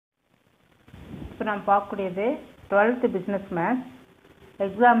இப்போ நாம் பார்க்கக்கூடியது 12th business math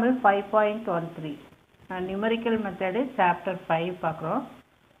example 5.13 numerical method chapter 5 பார்க்குறோம்.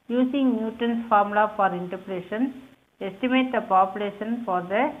 Using Newton's formula for interpolation, estimate the population for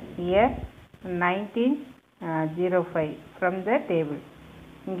the year 1905 from the table.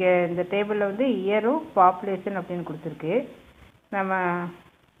 இங்கே இந்த டேபிளில் வந்து இயரும் பாப்புலேஷன் அப்படின்னு கொடுத்துருக்கு. நம்ம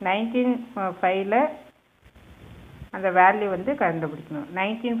 1905ல் அந்த வேல்யூ வந்து கண்டுபிடிக்கணும்.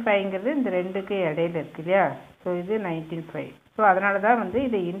 1905ங்கிறது இந்த ரெண்டுக்கு இடையில இருக்கு இல்லையா? ஸோ இது 1905. ஸோ அதனால தான் வந்து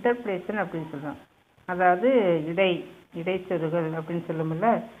இது இன்டர்பிளேஷன் அப்படின்னு சொல்கிறோம். அதாவது இடைச்சொருகள் அப்படின்னு சொல்லுமில்ல,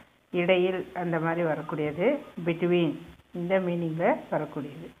 இடையில் அந்த மாதிரி வரக்கூடியது, பிட்வீன் இந்த மீனிங்கில்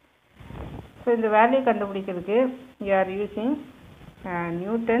வரக்கூடியது. ஸோ இந்த வேல்யூ கண்டுபிடிக்கிறதுக்கு you are using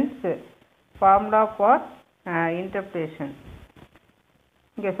Newton's formula for interpolation.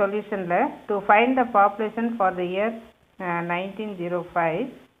 இங்கே சொல்யூஷனில் to find the population for the year 1905,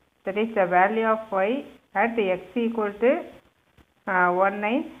 that is the value of y at x equal to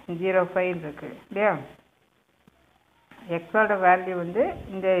 1905 இருக்கு இல்லையா? எக்ஸோட வேல்யூ வந்து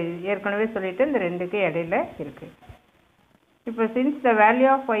இந்த ஏற்கனவே சொல்லிட்டு இந்த ரெண்டுக்கு இடையில இருக்கு. இப்போ since the value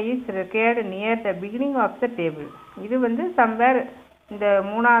of y is required near the beginning of the table, இது வந்து somewhere இந்த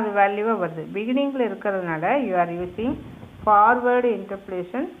மூணாவது வேல்யூவை வருது, பிகினிங்கில் இருக்கிறதுனால you are using forward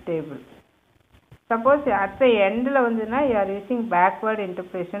interpolation table. Suppose at the endல வந்துன்னா you are using backward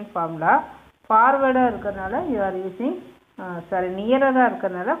interpolation formula. ஃபார்வர்டாக இருக்கிறதுனால you are using நியராக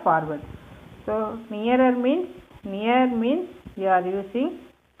இருக்கிறதுனால forward. So near means you are using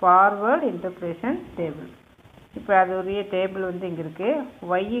forward interpolation table. இப்போ அது ஒரு டேபிள் வந்து இங்கே இருக்குது.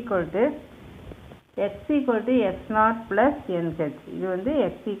 y equal to x equal to x0 plus nh. இது வந்து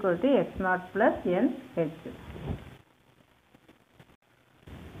x equal to x0 plus nh.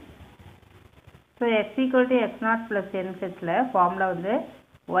 So x equal to x0 plus nhல formula வந்து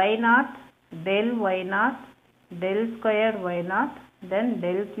y0 del y0 del square y0 then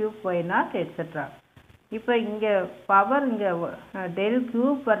del cube y0 etc. இப்போ இங்கே power இங்கே del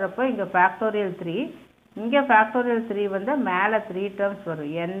cube வர்றப்போ இங்கே factorial 3, இங்கே factorial 3 வந்து மேலே 3 டேர்ம்ஸ்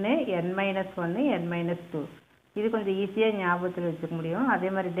வரும், n n-1 n-2. இது கொஞ்சம் ஈஸியாக ஞாபகத்தில் வச்சுக்க முடியும். அதே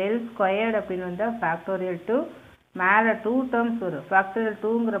மாதிரி del squared அப்படின்னு வந்தால் ஃபேக்டோரியல் 2, மேலே 2 டேர்ம்ஸ் வரும். Factorial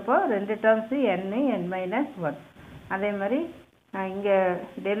 2ங்கிறப்போ 2 terms n n-1. அதே மாதிரி இங்கே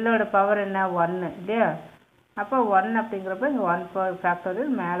டெல்லோட பவர் என்ன 1 இல்லையா? அப்போ 1 அப்படிங்கிறப்ப இங்கே 1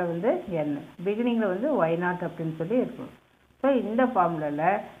 ஃபேக்டோரியல் மேலே வந்து n, பிகினிங்கில் வந்து y0 அப்படின்னு சொல்லி இருக்கும். ஸோ இந்த ஃபார்முலாவில்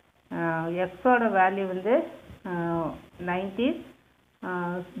எக்ஸோட வேல்யூ வந்து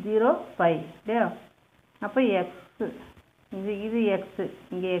 1905 இல்லையா? அப்போ எக்ஸ் இது எக்ஸு,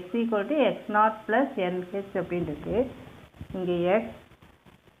 இங்கே X equal to x0 plus nh அப்படின்னு இருக்கு. இங்கே X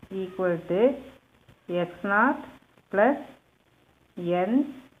equal to x0 plus nh.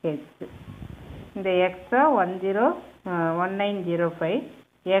 இந்த எக்ஸா 1905.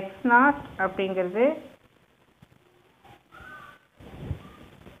 x0 அப்படிங்கிறது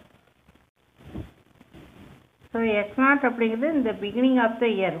ஸோ x0 அப்படிங்கிறது இந்த பிகினிங் ஆஃப் த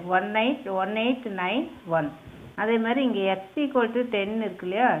இயர் 1891. அதே மாதிரி இங்கே x ஈக்குவல் டு 10 இருக்கு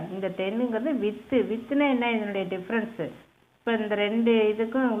இல்லையா? இந்த 10ங்கிறது வித்துனா என்ன, இதனுடைய டிஃப்ரென்ஸு. இப்போ இந்த ரெண்டு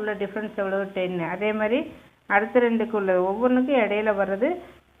இதுக்கும் உள்ள டிஃப்ரென்ஸ் எவ்வளோ 10. அதே மாதிரி அடுத்த ரெண்டுக்கு உள்ள ஒவ்வொன்றுக்கும் இடையில வர்றது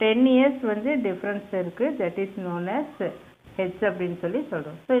 10 இயர்ஸ் வந்து டிஃப்ரென்ஸ் இருக்குது. That is known as H அப்படின்னு சொல்லி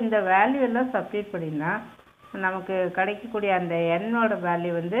சொல்கிறோம். ஸோ இந்த வேல்யூ எல்லாம் சப்ஸ்டிட்யூட் பண்ணினா நமக்கு கிடைக்கக்கூடிய அந்த என்னோட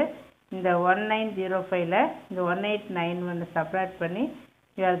வேல்யூ வந்து இந்த 1905ல் இந்த 1891 சப்ராக்ட் பண்ணி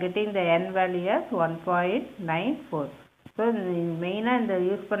you are getting the n value as 1.94. So மெயினாக இந்த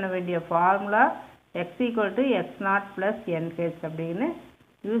யூஸ் பண்ண வேண்டிய formula x equal to x0 plus nh அப்படின்னு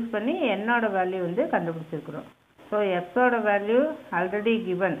யூஸ் பண்ணி என்னோட வேல்யூ வந்து கண்டுபிடிச்சிருக்கிறோம். ஸோ எக்ஸோட வேல்யூ ஆல்ரெடி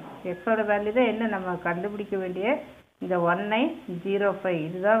கிவன். எக்ஸோட வேல்யூ தான் என்ன நம்ம கண்டுபிடிக்க வேண்டிய இந்த 1905.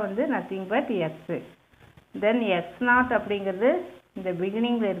 இதுதான் வந்து nothing but x. Then x0 அப்படிங்கிறது இந்த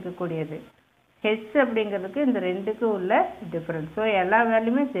பிகினிங்கில் இருக்கக்கூடியது, ஹெச் அப்படிங்கிறதுக்கு இந்த ரெண்டுக்கு உள்ள டிஃப்ரென்ஸ். ஸோ எல்லா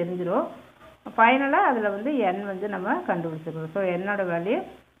வேல்யூமே தெரிஞ்சிடும். ஃபைனலாக அதில் வந்து என் வந்து நம்ம கண்டுபிடிச்சிருக்கோம். ஸோ என்னோட வேல்யூ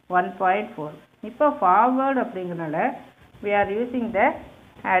 1.4. இப்போ ஃபார்வர்டு அப்படிங்கிறனால we are using the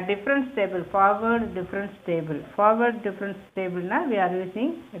difference table, forward difference table. Forward difference tableனா we are using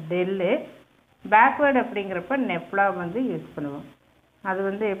del. backward அப்படிங்கிறப்ப நெப்லா வந்து யூஸ் பண்ணுவோம். அது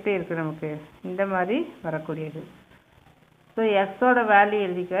வந்து எப்படி இருக்குது, நமக்கு இந்த மாதிரி வரக்கூடியது. ஸோ எக்ஸோட வேல்யூ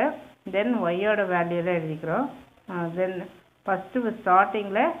எழுதிக்க, தென் ஒய்யோட வேல்யூலாம் எழுதிக்கிறோம். தென் ஃபஸ்ட்டு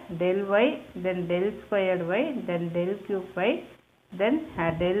ஸ்டார்டிங்கில் டெல் ஒய், தென் டெல் ஸ்கொயர்டு ஒய், தென் டெல் கியூப் ஒய், தென்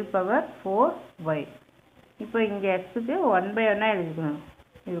டெல் பவர் 4y. இப்போ இங்கே எக்ஸுக்கு 1/1 எழுதிக்கணும்.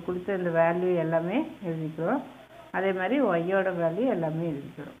 இது கொடுத்த இந்த வேல்யூ எல்லாமே எழுதிக்கிறோம். அதே மாதிரி ஒய்யோட வேல்யூ எல்லாமே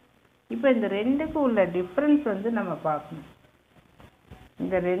எழுதிக்கிறோம். இப்போ இந்த ரெண்டுக்கும் உள்ள டிஃப்ரென்ஸ் வந்து நம்ம பார்க்கணும்.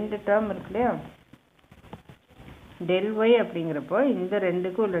 இந்த ரெண்டு டேர்ம் இருக்கு இல்லையா, del y அப்படிங்கிறப்போ இந்த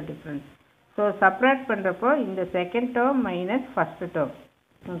ரெண்டுக்கும் உள்ள டிஃப்ரென்ஸ். ஸோ சப்ராக்ட் பண்ணுறப்போ இந்த second term minus first term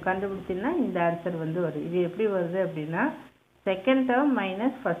கண்டுபிடிச்சின்னா இந்த ஆன்சர் வந்து வருது. இது எப்படி வருது அப்படின்னா second term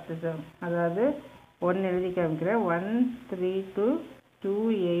minus first term, அதாவது 1 எழுதி காமிக்கிறேன்.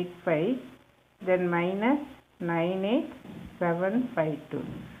 132,285 தென் மைனஸ் 98,752.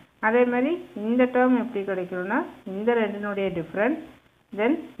 அதே மாதிரி இந்த டேர்ம் எப்படி கிடைக்கணும்னா இந்த ரெண்டினுடைய டிஃப்ரென்ஸ்,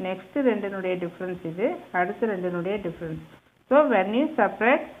 தென் நெக்ஸ்ட் ரெண்டினுடைய டிஃப்ரென்ஸ், இது அடுத்த ரெண்டினுடைய difference. So when you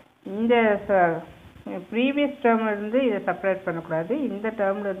separate இந்த ப்ரீவியஸ் டேர்ம்லேருந்து இதை செப்பரேட் பண்ணக்கூடாது, இந்த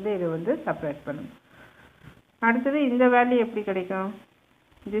டேர்ம்லேருந்து இதை வந்து செப்பரேட் பண்ணணும். அடுத்தது இந்த வேல்யூ எப்படி கிடைக்கும்,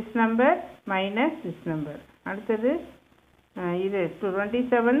 this number minus this number. அடுத்தது இது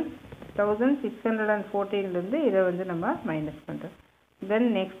 27,614லேருந்து இதை வந்து நம்ம மைனஸ் பண்ணுறோம். தென்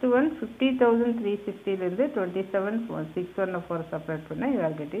நெக்ஸ்ட் ஒன் 50,360லேருந்து 27,614 செப்பரேட் பண்ணால் you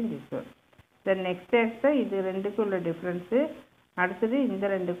are getting this one. Then next extra இது ரெண்டுக்குள்ள டிஃப்ரென்ஸு, அடுத்தது இந்த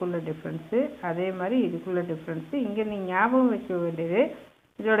ரெண்டுக்குள்ள டிஃப்ரென்ஸு, அதே மாதிரி இதுக்குள்ள டிஃப்ரென்ஸு. இங்கே நீங்கள் ஞாபகம் வச்சுக்க வேண்டியது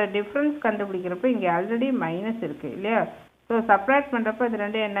இதோட டிஃப்ரென்ஸ் கண்டுபிடிக்கிறப்ப இங்கே ஆல்ரெடி மைனஸ் இருக்குது இல்லையா. ஸோ செப்பரேட் பண்ணுறப்போ இது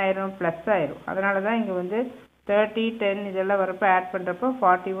ரெண்டும் என்ன ஆயிரும், ப்ளஸ் ஆயிரும். அதனால தான் இங்கே வந்து 30, 10 இதெல்லாம் வரப்போ ஆட் பண்ணுறப்போ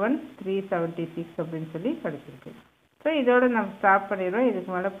 41,376 அப்படின்னு சொல்லி கிடச்சிருக்கு. ஸோ இதோட நம்ம ஸ்டாப் பண்ணிடுவோம், இதுக்கு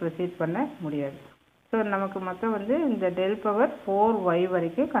மேலே ப்ரொசீட் பண்ண முடியாது. ஸோ நமக்கு மொத்தம் வந்து இந்த del பவர் 4y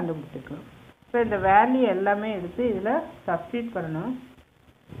வரைக்கும் கண்டுபிடிச்சிருக்கோம். ஸோ இந்த வேல்யூ எல்லாமே எடுத்து இதில் சப்ஸ்டியூட் பண்ணணும்.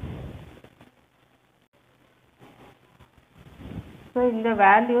 ஸோ இந்த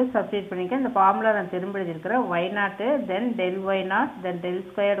வேல்யூ சப்ஸ்டியூட் பண்ணிக்க இந்த ஃபார்முலா நான் திரும்ப எழுதியிருக்கிறேன். y0 தென் del y0 தென் del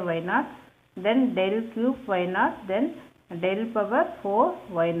ஸ்கொயர் y0 தென் del கியூப் y0 தென் del பவர்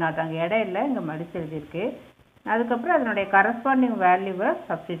 4y0. அங்கே இடம் இல்லை, இங்கே மடித்து எழுதியிருக்கு. அதுக்கப்புறம் அதனுடைய கரஸ்பாண்டிங் வேல்யூவை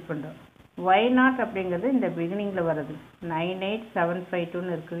சப்ஸ்டியூட் பண்ணுறோம். y0 அப்படிங்கிறது இந்த பிகினிங்கில் வருது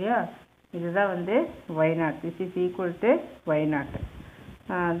 98752ன்னு இருக்கு இல்லையா, இதுதான் வந்து y0. This is equal to y0.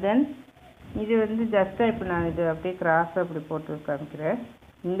 தென் இது வந்து ஜஸ்ட்டாக இப்போ நான் இது அப்படியே கிராஸாக அப்படி போட்டு காமிக்கிறேன்.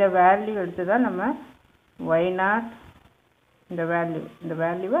 இந்த வேல்யூ எடுத்து தான் நம்ம y0 இந்த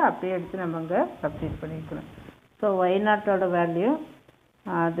வேல்யூவை அப்படியே எடுத்து நம்ம அங்கே சப்ஸ்டியூட் பண்ணிக்கலாம். So y0ஓட value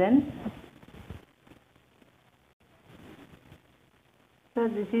then so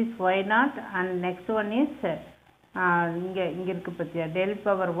this is y0 and next one is இங்கே இருக்குது பார்த்தியா del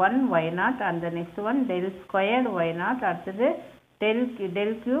power 1 y0 and the next one del squared y0, அடுத்தது del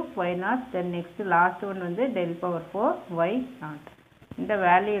cube y0, then next last one வந்து del பவர் 4 y0. இந்த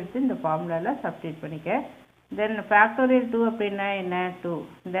value எடுத்து இந்த ஃபார்முலாவில் substitute பண்ணிக்க. தென் ஃபேக்டோரியல் 2 அப்படின்னா என்ன, 2.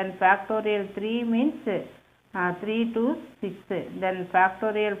 தென் factorial 3 means 3 to 6. Then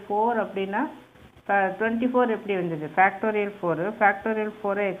factorial 4 அப்படின்னா 24 எப்படி வந்தது, ஃபேக்டோரியல் 4. ஃபேக்டோரியல்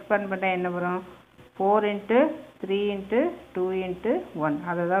 4 எக்ஸ்பேண்ட் பண்ணால் என்ன வரும், 4 into 3 into 2 into 1,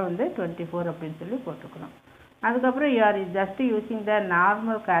 அதை தான் வந்து 24 அப்படின்னு சொல்லி போட்டுக்கணும். அதுக்கப்புறம் you are just using the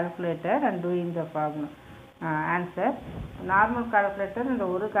normal calculator and doing the formula answer. Normal calculator இந்த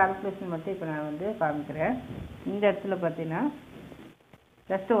ஒரு கால்குலேஷன் மட்டும் இப்போ நான் வந்து காமிக்கிறேன். இந்த இடத்துல பார்த்தீங்கன்னா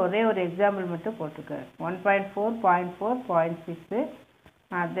ஜஸ்ட் ஒரே ஒரு எக்ஸாம்பிள் மட்டும் போட்டுருக்கேன். 1.4, 0.4, 0.6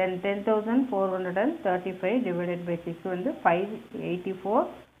 then 10,435 divided by 6 வந்து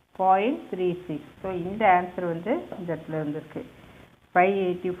 584.36. ஸோ இந்த ஆன்சர் வந்து இந்த இடத்துல வந்துருக்கு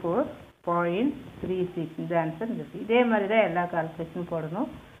 584.36. இந்த ஆன்சர் இருந்துருக்கு. இதே மாதிரி தான் எல்லா கால்குலேஷனும் போடணும்.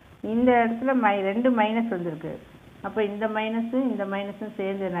 இந்த இடத்துல ரெண்டு மைனஸ் வந்துருக்கு, அப்போ இந்த மைனஸும்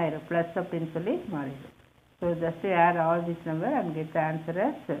சேர்ந்து என்ன ஆயிரும், ப்ளஸ் அப்படின்னு சொல்லி மாறிடும். So just add all this number and get the answer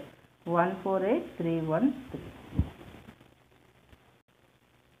as 148,313.